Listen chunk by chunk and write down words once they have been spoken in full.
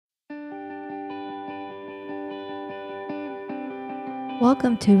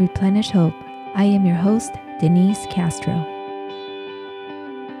Welcome to Replenish Hope. I am your host, Denise Castro.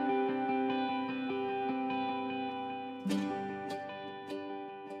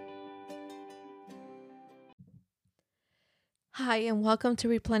 Hi, and welcome to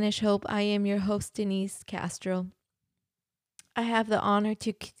Replenish Hope. I am your host, Denise Castro. I have the honor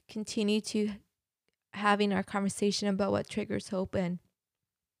to continue to having our conversation about what triggers hope, and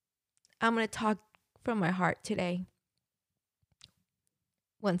I'm going to talk from my heart today.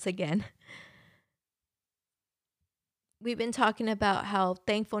 Once again, we've been talking about how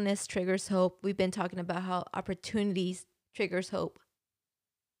thankfulness triggers hope. We've been talking about how opportunities triggers hope.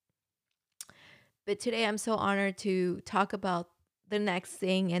 But today I'm so honored to talk about the next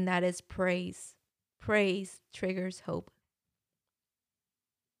thing, and that is praise. Praise triggers hope.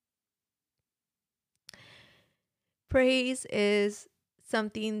 Praise is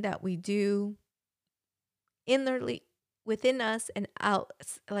something that we do inwardly within us and out,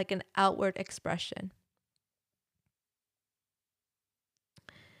 like an outward expression.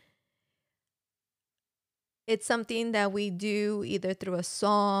 It's something that we do either through a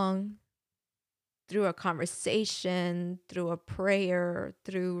song, through a conversation, through a prayer,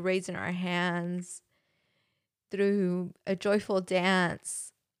 through raising our hands, through a joyful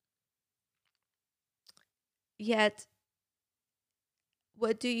dance. Yet,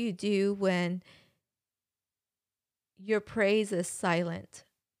 what do you do when your praise is silent?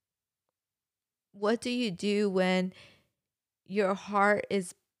 What do you do when your heart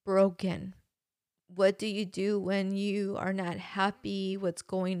is broken? What do you do when you are not happy what's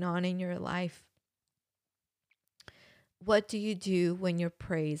going on in your life? What do you do when your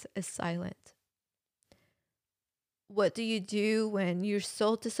praise is silent? What do you do when you're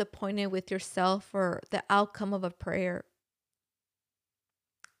so disappointed with yourself or the outcome of a prayer?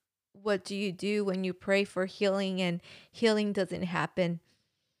 What do you do when you pray for healing and healing doesn't happen?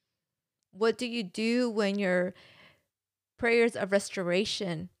 What do you do when your prayers of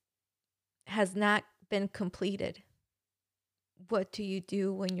restoration has not been completed? What do you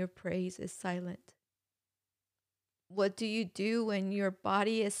do when your praise is silent? What do you do when your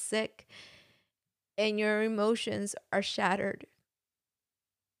body is sick and your emotions are shattered?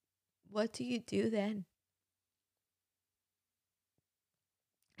 What do you do then?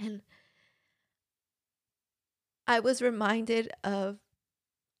 And I was reminded of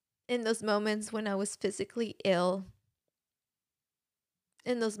in those moments when I was physically ill,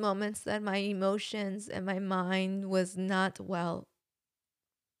 in those moments that my emotions and my mind was not well.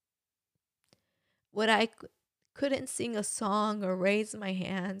 When I couldn't sing a song or raise my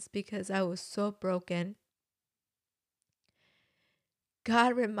hands because I was so broken,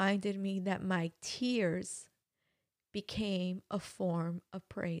 God reminded me that my tears became a form of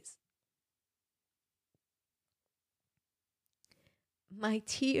praise. My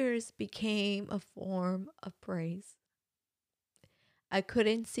tears became a form of praise. I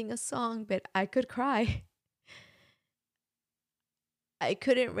couldn't sing a song, but I could cry. I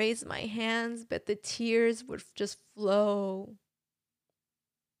couldn't raise my hands, but the tears would just flow.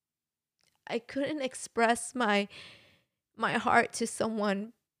 I couldn't express my heart to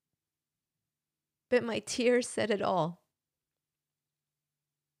someone, but my tears said it all.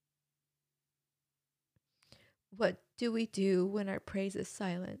 What do we do when our praise is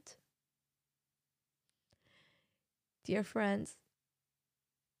silent? Dear friends,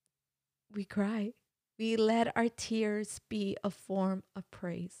 we cry. We let our tears be a form of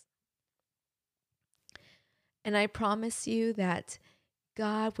praise. And I promise you that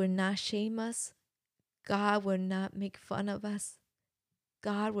God will not shame us. God will not make fun of us.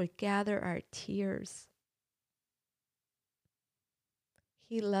 God will gather our tears.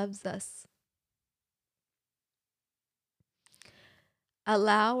 He loves us.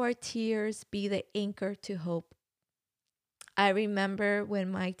 Allow our tears be the anchor to hope. I remember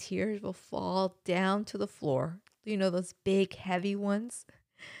when my tears will fall down to the floor, you know, those big, heavy ones.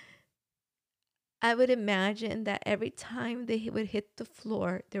 I would imagine that every time they would hit the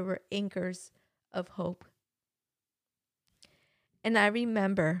floor, there were anchors of hope. And I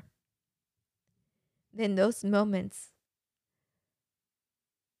remember in those moments,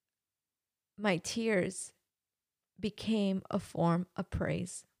 my tears became a form of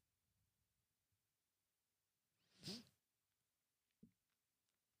praise.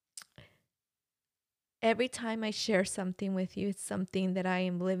 Every time I share something with you, it's something that I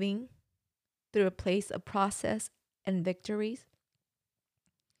am living through a place of process and victories.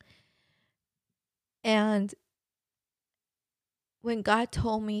 And when God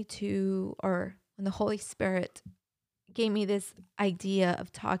told me to, or when the Holy Spirit gave me this idea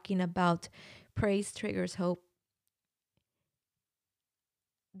of talking about praise triggers hope,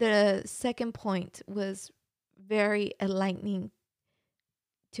 The second point was very enlightening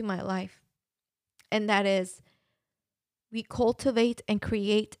to my life, and that is we cultivate and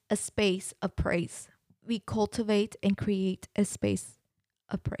create a space of praise. We cultivate and create a space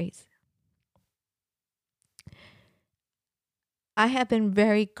of praise. I have been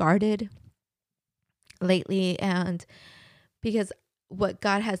very guarded lately, and because what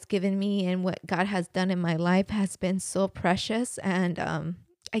God has given me and what God has done in my life has been so precious, and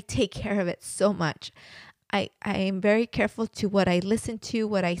I take care of it so much. I am very careful to what I listen to,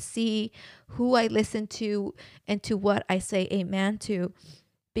 what I see, who I listen to, and to what I say amen to,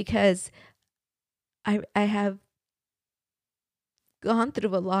 because I have gone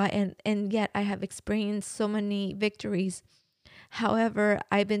through a lot, and yet I have experienced so many victories. However,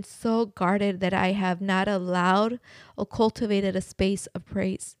 I've been so guarded that I have not allowed or cultivated a space of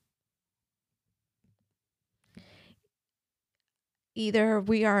praise. Either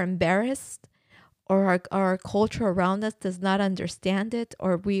we are embarrassed, or our culture around us does not understand it,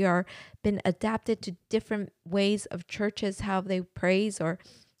 or we are been adapted to different ways of churches how they praise, or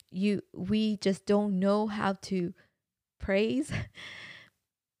we just don't know how to praise.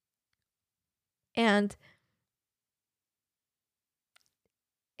 and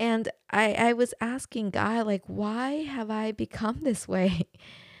and I was asking God, like, why have I become this way?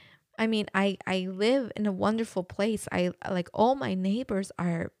 I mean, I live in a wonderful place. I like all my neighbors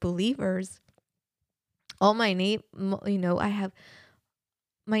are believers. All my I have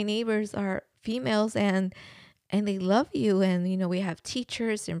my neighbors are females, and they love you, and we have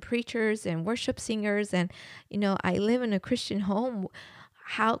teachers and preachers and worship singers, and I live in a Christian home.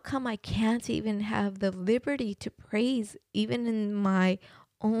 How come I can't even have the liberty to praise even in my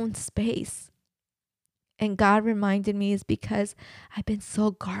own space? And God reminded me is because I've been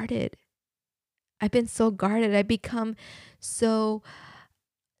so guarded. I've been so guarded. I become so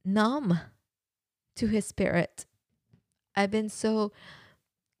numb to his spirit. I've been so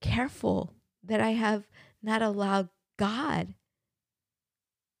careful that I have not allowed God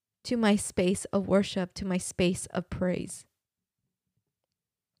to my space of worship, to my space of praise.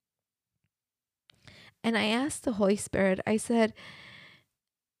 And I asked the Holy Spirit, I said,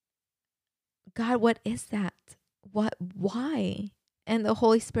 God, what is that? Why? And the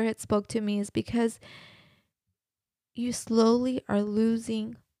Holy Spirit spoke to me is because you slowly are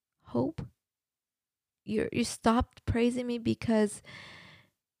losing hope. You stopped praising me because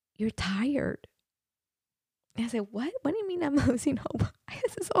you're tired. And I said, what? What do you mean I'm losing hope?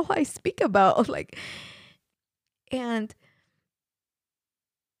 This is all I speak about. Like, and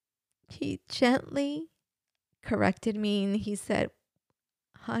he gently corrected me and he said,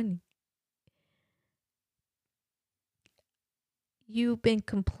 honey, you've been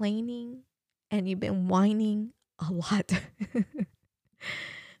complaining and you've been whining a lot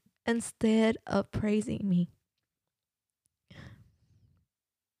instead of praising me.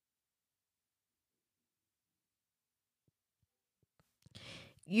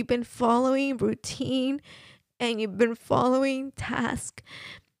 You've been following routine and you've been following task,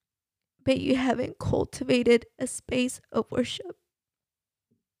 but you haven't cultivated a space of worship.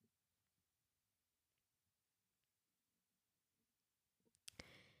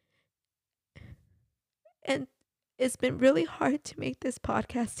 And it's been really hard to make this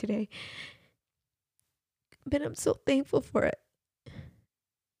podcast today, but I'm so thankful for it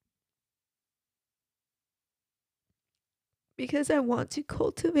because I want to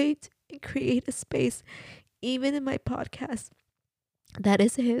cultivate and create a space, even in my podcast, that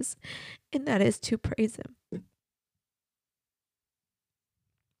is His, and that is to praise Him.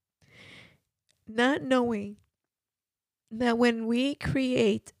 Not knowing that when we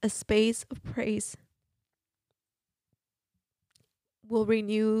create a space of praise,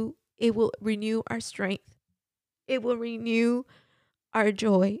 it will renew our strength. It will renew our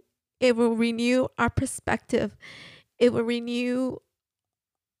joy. It will renew our perspective. It will renew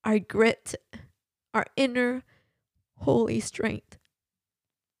our grit, our inner holy strength.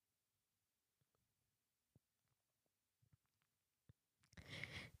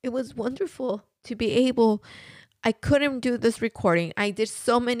 It was wonderful to be able. I couldn't do this recording. I did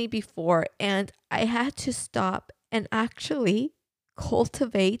so many before, and I had to stop and actually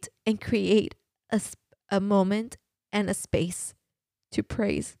cultivate and create a moment and a space to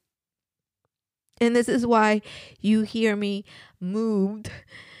praise. And this is why you hear me moved,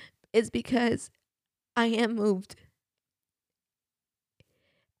 is because I am moved.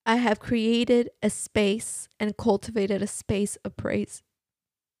 I have created a space and cultivated a space of praise.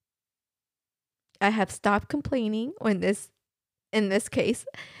 I have stopped complaining, or in this case,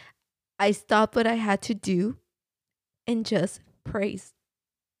 I stopped what I had to do and just praise.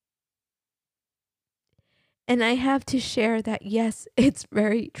 And I have to share that, yes, it's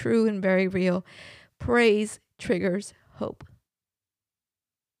very true and very real. Praise triggers hope.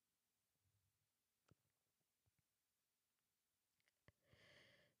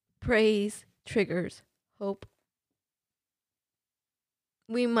 Praise triggers hope.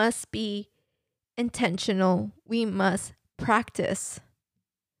 We must be intentional. We must practice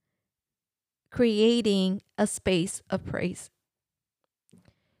creating a space of praise.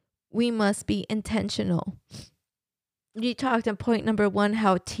 We must be intentional. You talked in point number 1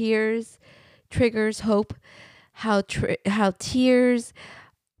 how tears triggers hope, how tears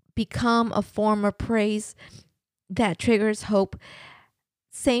become a form of praise that triggers hope.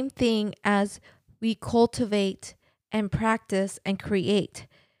 Same thing as we cultivate and practice and create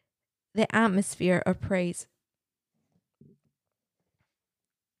the atmosphere of praise.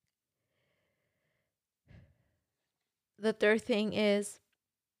 The third thing is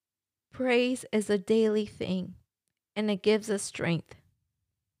praise is a daily thing, and it gives us strength.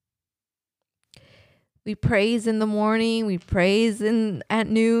 We praise in the morning, we praise at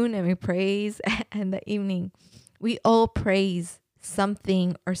noon, and we praise in the evening. We all praise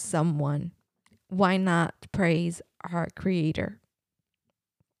something or someone. Why not praise our Creator?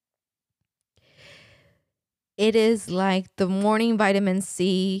 It is like the morning vitamin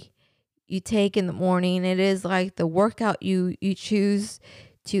C you take in the morning. It is like the workout you choose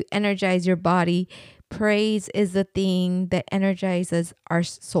to energize your body. Praise is the thing that energizes our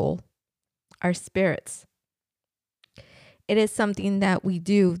soul, our spirits. It is something that we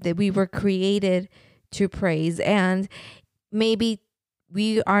do, that we were created to praise. And maybe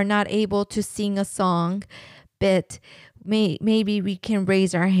we are not able to sing a song, but maybe we can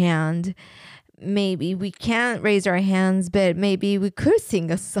raise our hand. Maybe we can't raise our hands, but maybe we could sing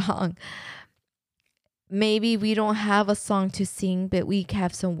a song. Maybe we don't have a song to sing, but we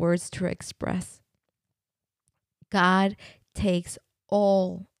have some words to express. God takes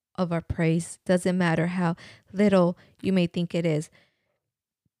all of our praise. Doesn't matter how little you may think it is.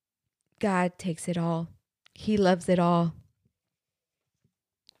 God takes it all. He loves it all.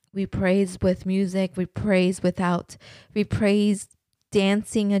 We praise with music. We praise without. We praise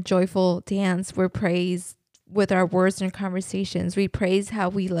dancing a joyful dance. We praise with our words and conversations. We praise how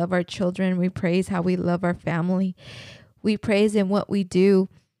we love our children. We praise how we love our family. We praise in what we do.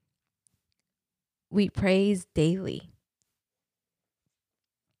 We praise daily.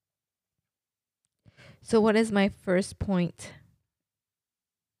 So what is my first point?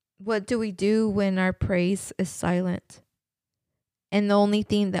 What do we do when our praise is silent? And the only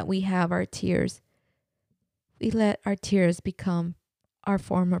thing that we have are tears. We let our tears become our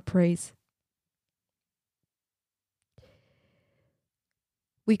form of praise.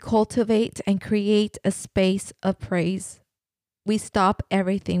 We cultivate and create a space of praise. We stop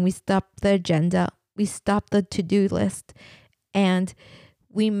everything. We stop the agenda. We stop the to-do list. And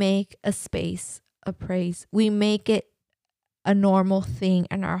we make a space of praise. We make it a normal thing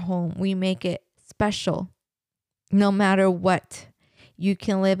in our home. We make it special. No matter what. You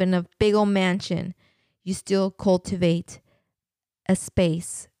can live in a big old mansion. You still cultivate a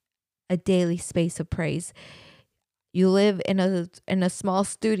space, a daily space of praise. You live in a small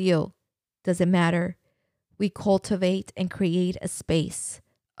studio. Doesn't matter. We cultivate and create a space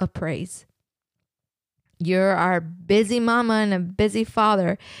of praise. You're our busy mama and a busy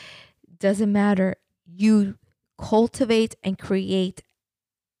father. Doesn't matter. You cultivate and create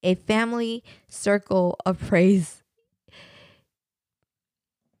a family circle of praise.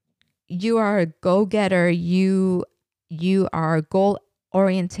 You are a go-getter. You are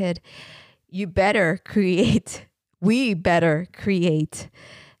goal-oriented. You better create. We better create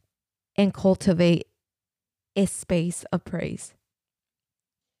and cultivate a space of praise.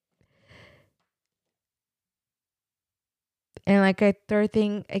 And like a third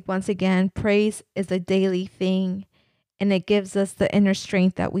thing, like once again, praise is a daily thing, and it gives us the inner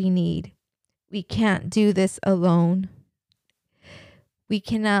strength that we need. We can't do this alone. We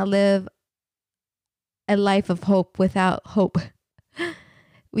cannot live a life of hope without hope.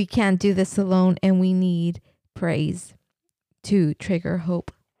 We can't do this alone, and we need praise to trigger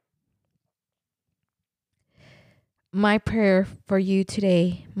hope. My prayer for you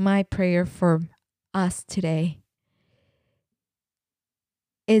today, my prayer for us today,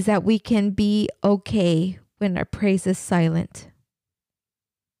 is that we can be okay when our praise is silent.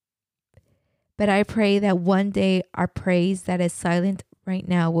 But I pray that one day our praise that is silent right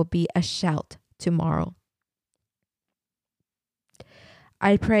now will be a shout tomorrow.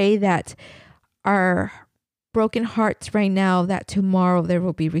 I pray that our broken hearts right now, that tomorrow they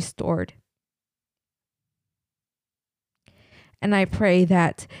will be restored. And I pray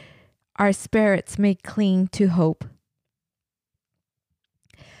that our spirits may cling to hope.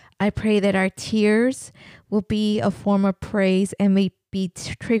 I pray that our tears will be a form of praise and may be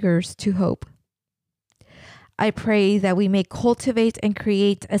triggers to hope. I pray that we may cultivate and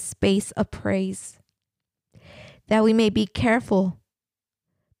create a space of praise, that we may be careful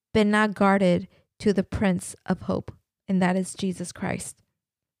but not guarded to the Prince of Hope, and that is Jesus Christ.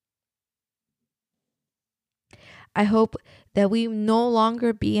 I hope that we no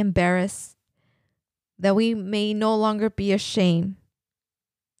longer be embarrassed, that we may no longer be ashamed,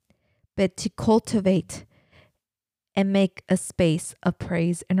 but to cultivate and make a space of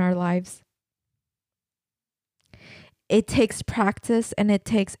praise in our lives. It takes practice and it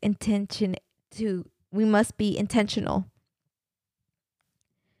takes intention we must be intentional.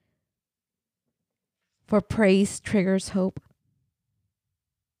 For praise triggers hope.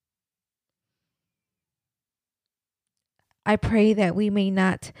 I pray that we may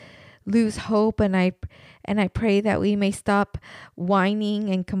not lose hope, and I pray that we may stop whining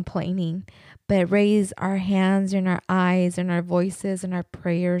and complaining, but raise our hands and our eyes and our voices and our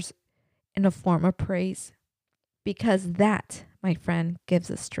prayers in a form of praise, because that, my friend,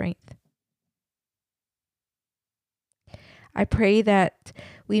 gives us strength. I pray that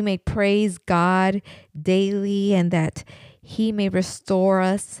we may praise God daily and that He may restore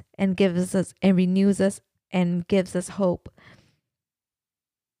us and gives us and renews us and gives us hope.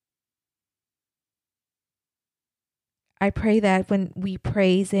 I pray that when we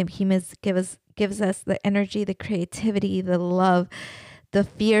praise Him, He must gives us the energy, the creativity, the love, the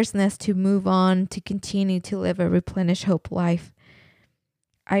fierceness to move on, to continue to live a replenished hope life.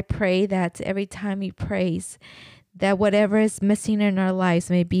 I pray that every time we praise, that whatever is missing in our lives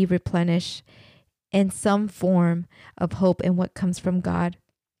may be replenished in some form of hope and what comes from God.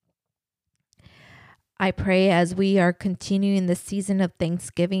 I pray as we are continuing the season of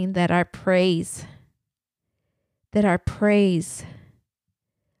Thanksgiving that our praise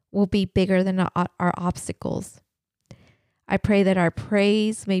will be bigger than our obstacles. I pray that our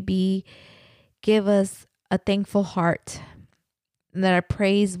praise may give us a thankful heart, and that our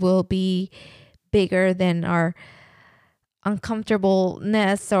praise will be bigger than our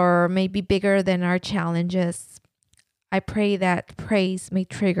uncomfortableness or maybe bigger than our challenges. I pray that praise may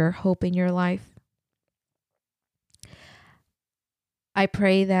trigger hope in your life. I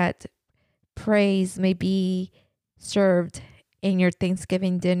pray that praise may be served in your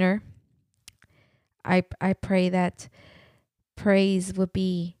Thanksgiving dinner. I pray that praise will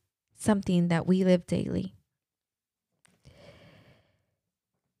be something that we live daily.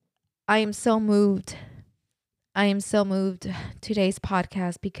 I am so moved today's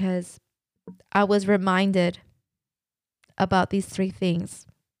podcast because I was reminded about these three things.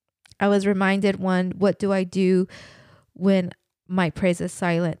 I was reminded, one, what do I do when my praise is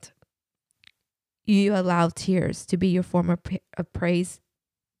silent? You allow tears to be your form of praise.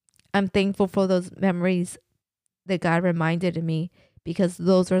 I'm thankful for those memories that God reminded me, because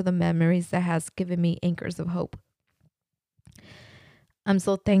those are the memories that has given me anchors of hope. I'm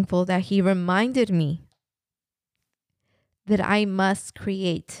so thankful that He reminded me that I must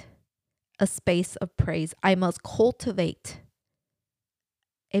create a space of praise. I must cultivate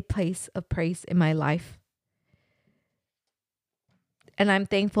a place of praise in my life. And I'm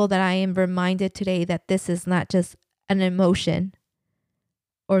thankful that I am reminded today that this is not just an emotion,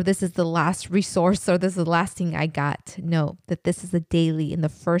 or this is the last resource, or this is the last thing I got. No, that this is the daily and the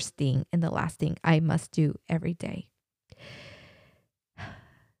first thing and the last thing I must do every day.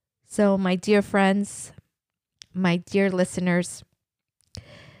 So, my dear friends, my dear listeners,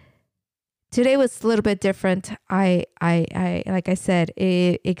 today was a little bit different. I like I said,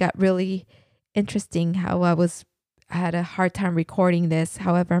 it got really interesting how I had a hard time recording this.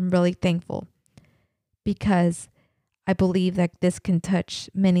 However, I'm really thankful because I believe that this can touch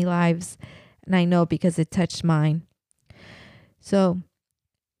many lives, and I know because it touched mine. So,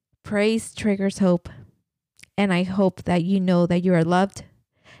 praise triggers hope, and I hope that you know that you are loved,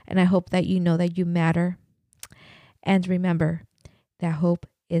 and I hope that you know that you matter. And remember that hope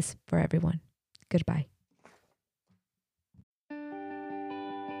is for everyone. Goodbye.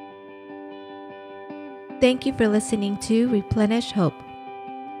 Thank you for listening to Replenish Hope.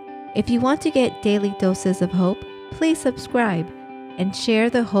 If you want to get daily doses of hope, please subscribe and share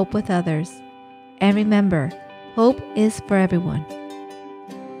the hope with others. And remember, hope is for everyone.